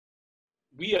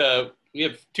we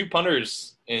have two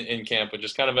punters in camp, which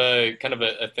is kind of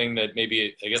a thing that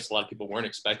maybe I guess a lot of people weren't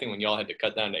expecting when y'all had to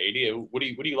cut down to 80. What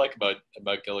do you like about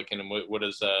Gillikin, and what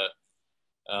is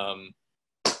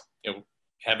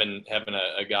having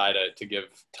a guy to give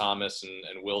Thomas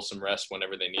and Will some rest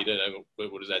whenever they need it?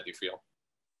 What does that do for you?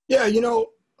 Yeah,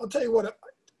 I'll tell you what,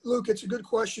 Luke, it's a good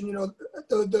question.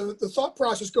 The thought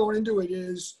process going into it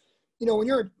is, when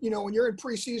you're in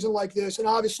preseason like this, and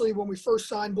obviously when we first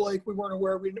signed Blake, we weren't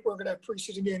aware we weren't going to have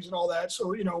preseason games and all that.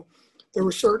 So, there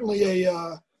was certainly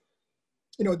a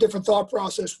different thought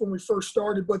process when we first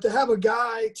started. But to have a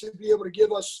guy to be able to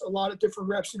give us a lot of different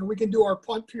reps, we can do our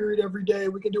punt period every day.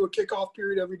 We can do a kickoff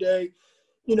period every day.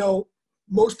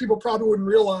 Most people probably wouldn't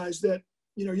realize that,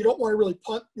 you don't want to really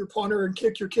punt your punter and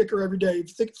kick your kicker every day.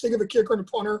 If you think of a kicker and a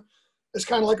punter as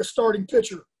kind of like a starting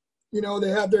pitcher. They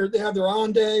have their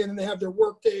on day, and then they have their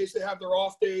work days, they have their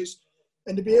off days.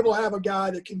 And to be able to have a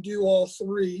guy that can do all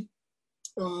three,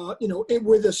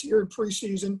 with us here in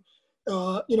preseason,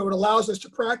 it allows us to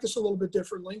practice a little bit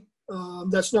differently.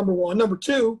 That's number one. Number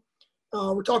two,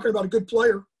 we're talking about a good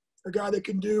player, a guy that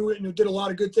can do, did a lot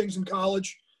of good things in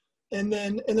college. And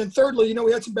then thirdly,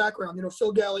 we had some background.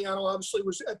 Phil Galliano obviously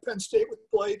was at Penn State with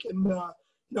Blake, and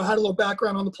had a little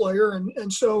background on the player,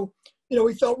 and so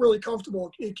we felt really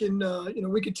comfortable. It can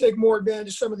we could take more advantage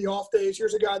of some of the off days.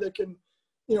 Here's a guy that can,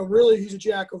 really he's a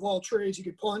jack of all trades. He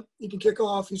can punt, he can kick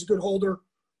off, he's a good holder,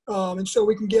 and so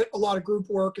we can get a lot of group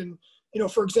work. And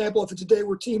for example, if it's a day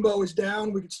where Tebow is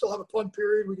down, we could still have a punt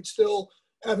period. We could still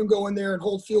have him go in there and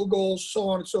hold field goals, so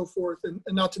on and so forth. And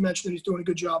not to mention that he's doing a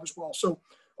good job as well. So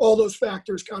all those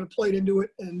factors kind of played into it.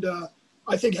 And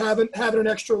I think having an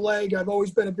extra leg, I've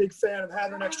always been a big fan of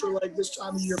having an extra leg this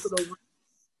time of year for those.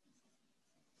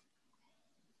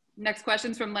 Next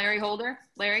question's from Larry Holder.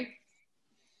 Larry?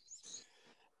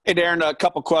 Hey, Darren, a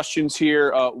couple questions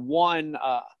here. One,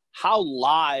 how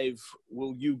live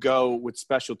will you go with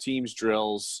special teams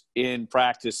drills in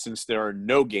practice since there are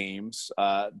no games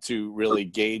to really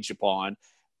gauge upon?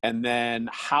 And then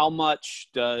how much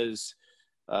does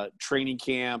training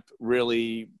camp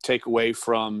really take away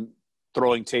from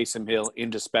throwing Taysom Hill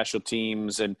into special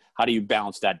teams, and how do you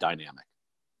balance that dynamic?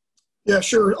 Yeah,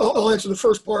 sure. I'll answer the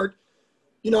first part.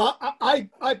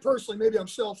 I personally, maybe I'm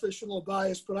selfish, a little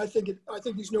biased, but I think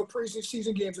these no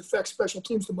preseason games affect special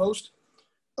teams the most.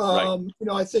 Right.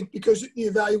 I think because the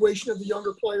evaluation of the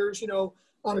younger players,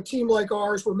 on a team like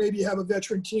ours where maybe you have a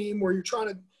veteran team where you're trying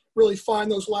to really find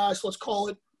those last, let's call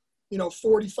it,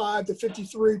 45 to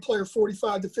 53, player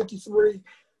 45 to 53.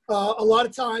 A lot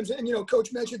of times, and,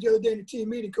 Coach mentioned the other day in the team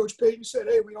meeting, Coach Payton said,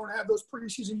 hey, we don't have those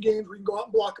preseason games where you can go out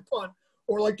and block a punt.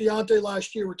 Or like Deontay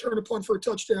last year, return a punt for a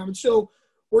touchdown. And so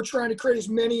we're trying to create as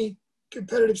many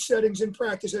competitive settings in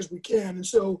practice as we can. And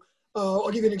so I'll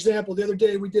give you an example. The other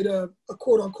day we did a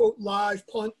quote-unquote live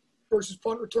punt versus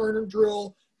punt return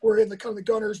drill where we had the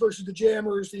gunners versus the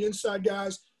jammers, the inside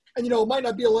guys. And, it might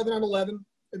not be 11 on 11.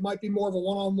 It might be more of a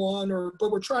one-on-one,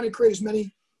 but we're trying to create as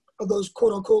many of those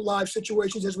quote-unquote live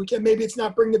situations as we can. Maybe it's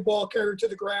not bring the ball carrier to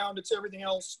the ground. It's everything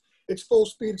else. It's full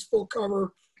speed. It's full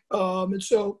cover. And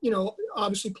so,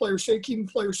 obviously keeping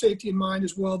player safety in mind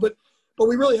as well. But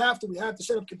we really have to. We have to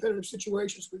set up competitive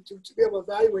situations to be able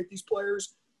to evaluate these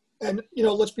players. And,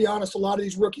 let's be honest, a lot of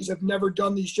these rookies have never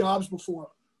done these jobs before.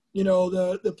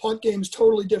 The punt game is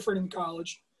totally different in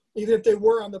college. Even if they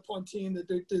were on the punt team,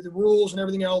 the rules and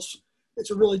everything else, it's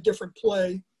a really different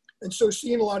play. And so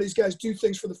seeing a lot of these guys do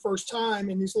things for the first time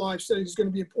in these live settings is going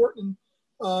to be important,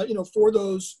 for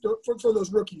those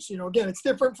rookies. Again, it's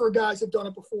different for guys that have done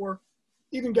it before.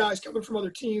 Even guys coming from other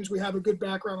teams, we have a good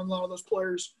background on a lot of those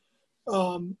players.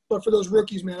 But for those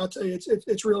rookies, man, I'll tell you,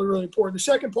 it's really, really important. The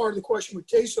second part of the question with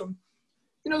Taysom,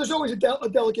 there's always a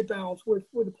delicate balance with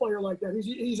a player like that.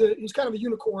 He's kind of a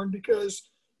unicorn because,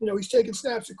 he's taking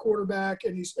snaps at quarterback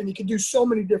and he can do so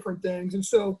many different things. And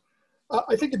so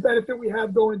I think the benefit we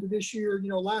have going into this year,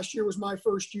 last year was my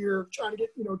first year trying to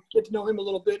get to know him a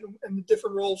little bit and the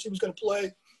different roles he was going to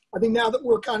play. I think now that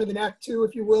we're kind of in act two,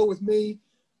 if you will, with me,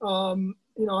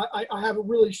 I have a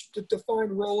really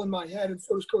defined role in my head, and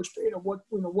so does Coach Payton of what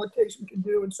Taysom can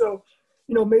do. And so,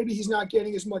 maybe he's not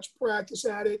getting as much practice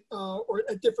at it or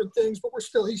at different things, but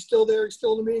he's still there. He's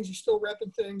still in the meetings. He's still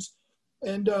repping things.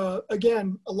 And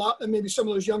again, maybe some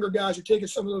of those younger guys are taking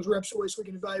some of those reps away so we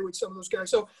can evaluate some of those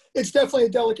guys. So it's definitely a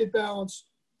delicate balance.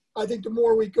 I think the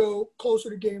more we go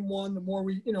closer to game one, the more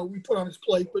we put on his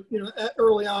plate. But,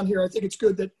 early on here, I think it's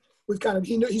good that we've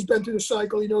he's been through the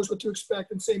cycle. He knows what to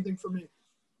expect, and same thing for me.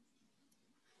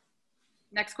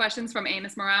 Next question's from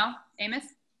Amos Morale. Amos?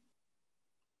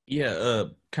 Yeah,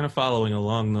 kind of following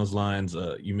along those lines,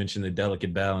 you mentioned the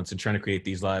delicate balance and trying to create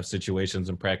these live situations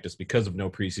in practice because of no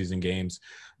preseason games.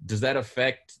 Does that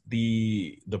affect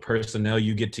the personnel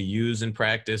you get to use in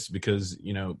practice? Because,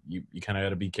 you kind of got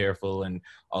to be careful, and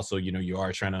also, you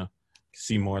are trying to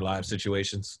see more live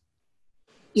situations.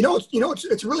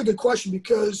 It's a really good question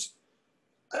because,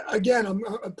 again, I'm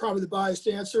probably the biased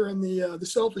answer and the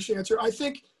selfish answer. I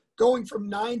think going from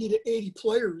 90 to 80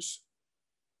 players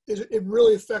it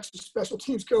really affects the special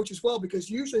teams coach as well, because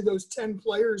usually those 10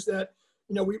 players that,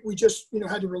 we just,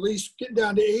 had to release, getting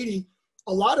down to 80,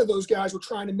 a lot of those guys were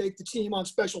trying to make the team on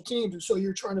special teams. And so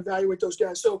you're trying to evaluate those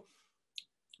guys. So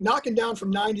knocking down from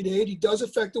 90 to 80 does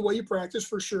affect the way you practice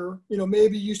for sure.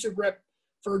 Maybe you used to rep,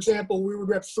 for example, we would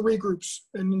rep 3 groups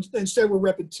and instead we're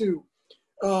repping 2.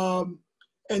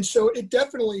 And so it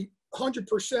definitely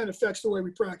 100% affects the way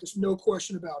we practice. No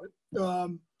question about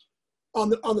it. On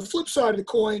the flip side of the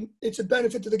coin, it's a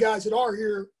benefit to the guys that are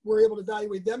here. We're able to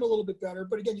evaluate them a little bit better.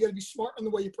 But again, you got to be smart on the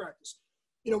way you practice.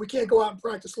 We can't go out and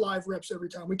practice live reps every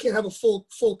time. We can't have a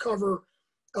full cover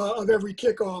of every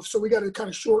kickoff. So we got to kind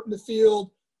of shorten the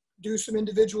field, do some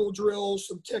individual drills,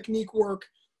 some technique work.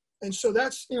 And so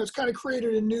that's, it's kind of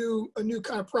created a new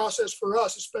kind of process for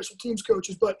us as special teams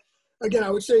coaches. But again,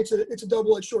 I would say it's a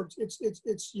double-edged sword.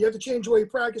 It's you have to change the way you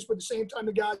practice, but at the same time,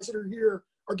 the guys that are here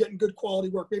are getting good quality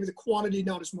work. Maybe the quantity,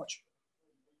 not as much.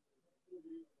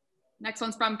 Next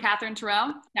one's from Catherine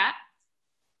Terrell. Kat?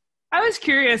 I was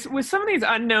curious, with some of these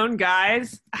unknown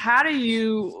guys, how do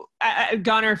you,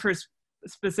 gunner for a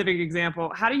specific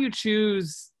example, how do you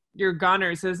choose your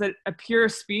gunners? Is it a pure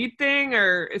speed thing,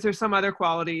 or is there some other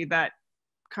quality that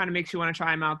kind of makes you want to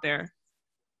try them out there?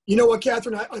 You know what,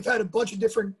 Catherine? I've had a bunch of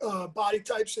different body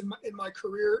types in my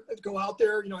career that go out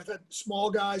there. I've had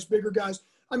small guys, bigger guys.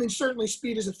 I mean, certainly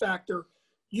speed is a factor.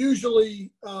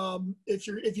 Usually,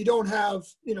 if you don't have,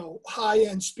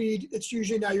 high-end speed, it's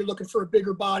usually now you're looking for a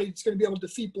bigger body that's going to be able to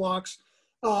defeat blocks.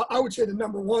 I would say the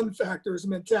number one factor is the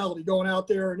mentality, going out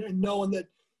there and knowing that,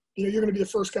 you're going to be the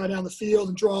first guy down the field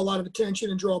and draw a lot of attention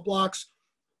and draw blocks.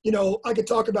 I could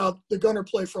talk about the gunner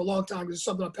play for a long time because it's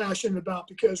something I'm passionate about,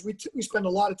 because we spend a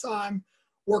lot of time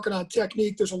working on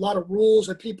technique. There's a lot of rules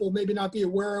that people maybe not be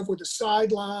aware of with the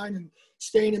sideline and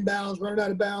staying in bounds, running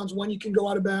out of bounds, when you can go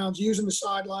out of bounds, using the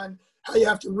sideline, how you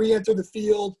have to re-enter the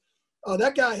field.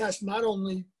 That guy has to not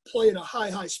only play at a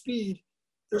high speed,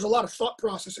 there's a lot of thought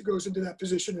process that goes into that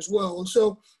position as well. And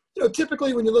so,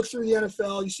 typically when you look through the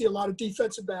NFL, you see a lot of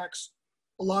defensive backs,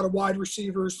 a lot of wide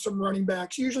receivers, some running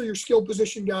backs. Usually your skill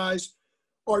position guys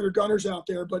are your gunners out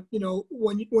there. But,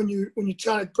 when you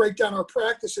try to break down our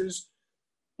practices,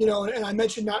 and I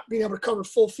mentioned not being able to cover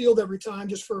full field every time,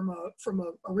 just from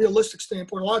a realistic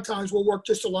standpoint. A lot of times we'll work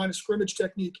just a line of scrimmage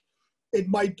technique. It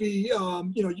might be,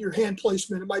 your hand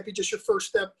placement. It might be just your first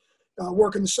step,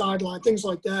 working the sideline, things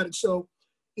like that. And so,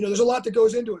 there's a lot that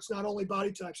goes into it. It's not only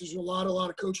body types. There's a lot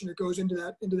of coaching that goes into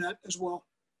that as well.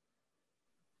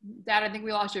 Dad, I think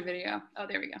we lost your video. Oh,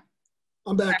 there we go.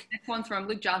 I'm back. Right, next one's from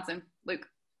Luke Johnson. Luke.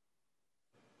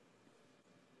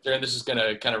 Darren, this is going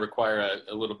to kind of require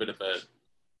a little bit of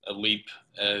a leap,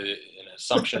 an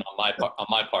assumption on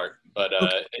my part, but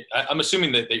I'm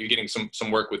assuming that you're getting some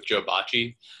work with Joe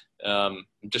Bocci. I'm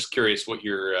just curious what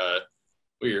your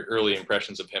early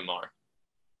impressions of him are.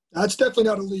 That's definitely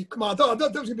not a leap. Come on, I thought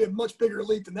that was going to be a much bigger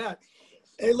leap than that.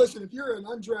 Hey, listen, if you're an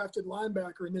undrafted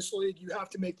linebacker in this league, you have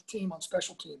to make the team on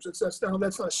special teams. That's not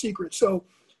a secret. So,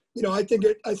 I think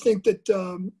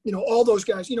that all those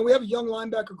guys. We have a young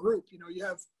linebacker group.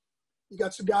 You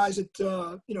got some guys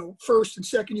that first and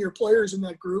second year players in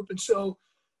that group, and so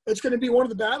it's going to be one of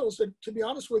the battles that, to be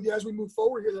honest with you, as we move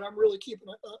forward here, that I'm really keeping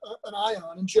an eye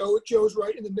on. And Joe's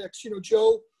right in the mix.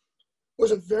 Joe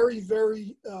was a very,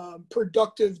 very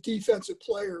productive defensive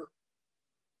player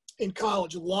in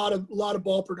college. A lot of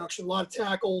ball production, a lot of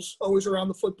tackles, always around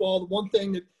the football. The one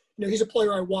thing that, he's a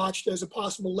player I watched as a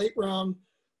possible late round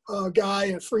guy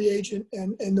and a free agent.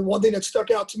 And the one thing that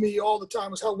stuck out to me all the time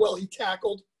was how well he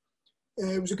tackled. And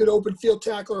it was a good open field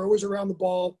tackler, always around the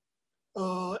ball.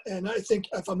 And I think,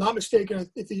 if I'm not mistaken,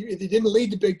 if he didn't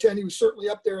lead the Big Ten, he was certainly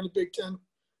up there in the Big Ten.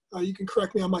 You can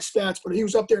correct me on my stats, but he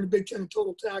was up there in the Big Ten in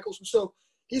total tackles. And so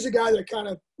he's a guy that kind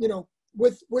of,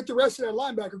 with the rest of that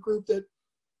linebacker group that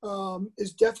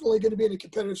is definitely going to be in a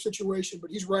competitive situation,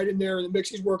 but he's right in there in the mix.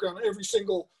 He's working on every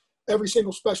single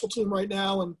special team right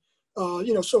now. And,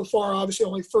 so far, obviously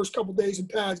only first couple days in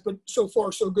pads, but so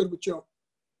far so good with Joe.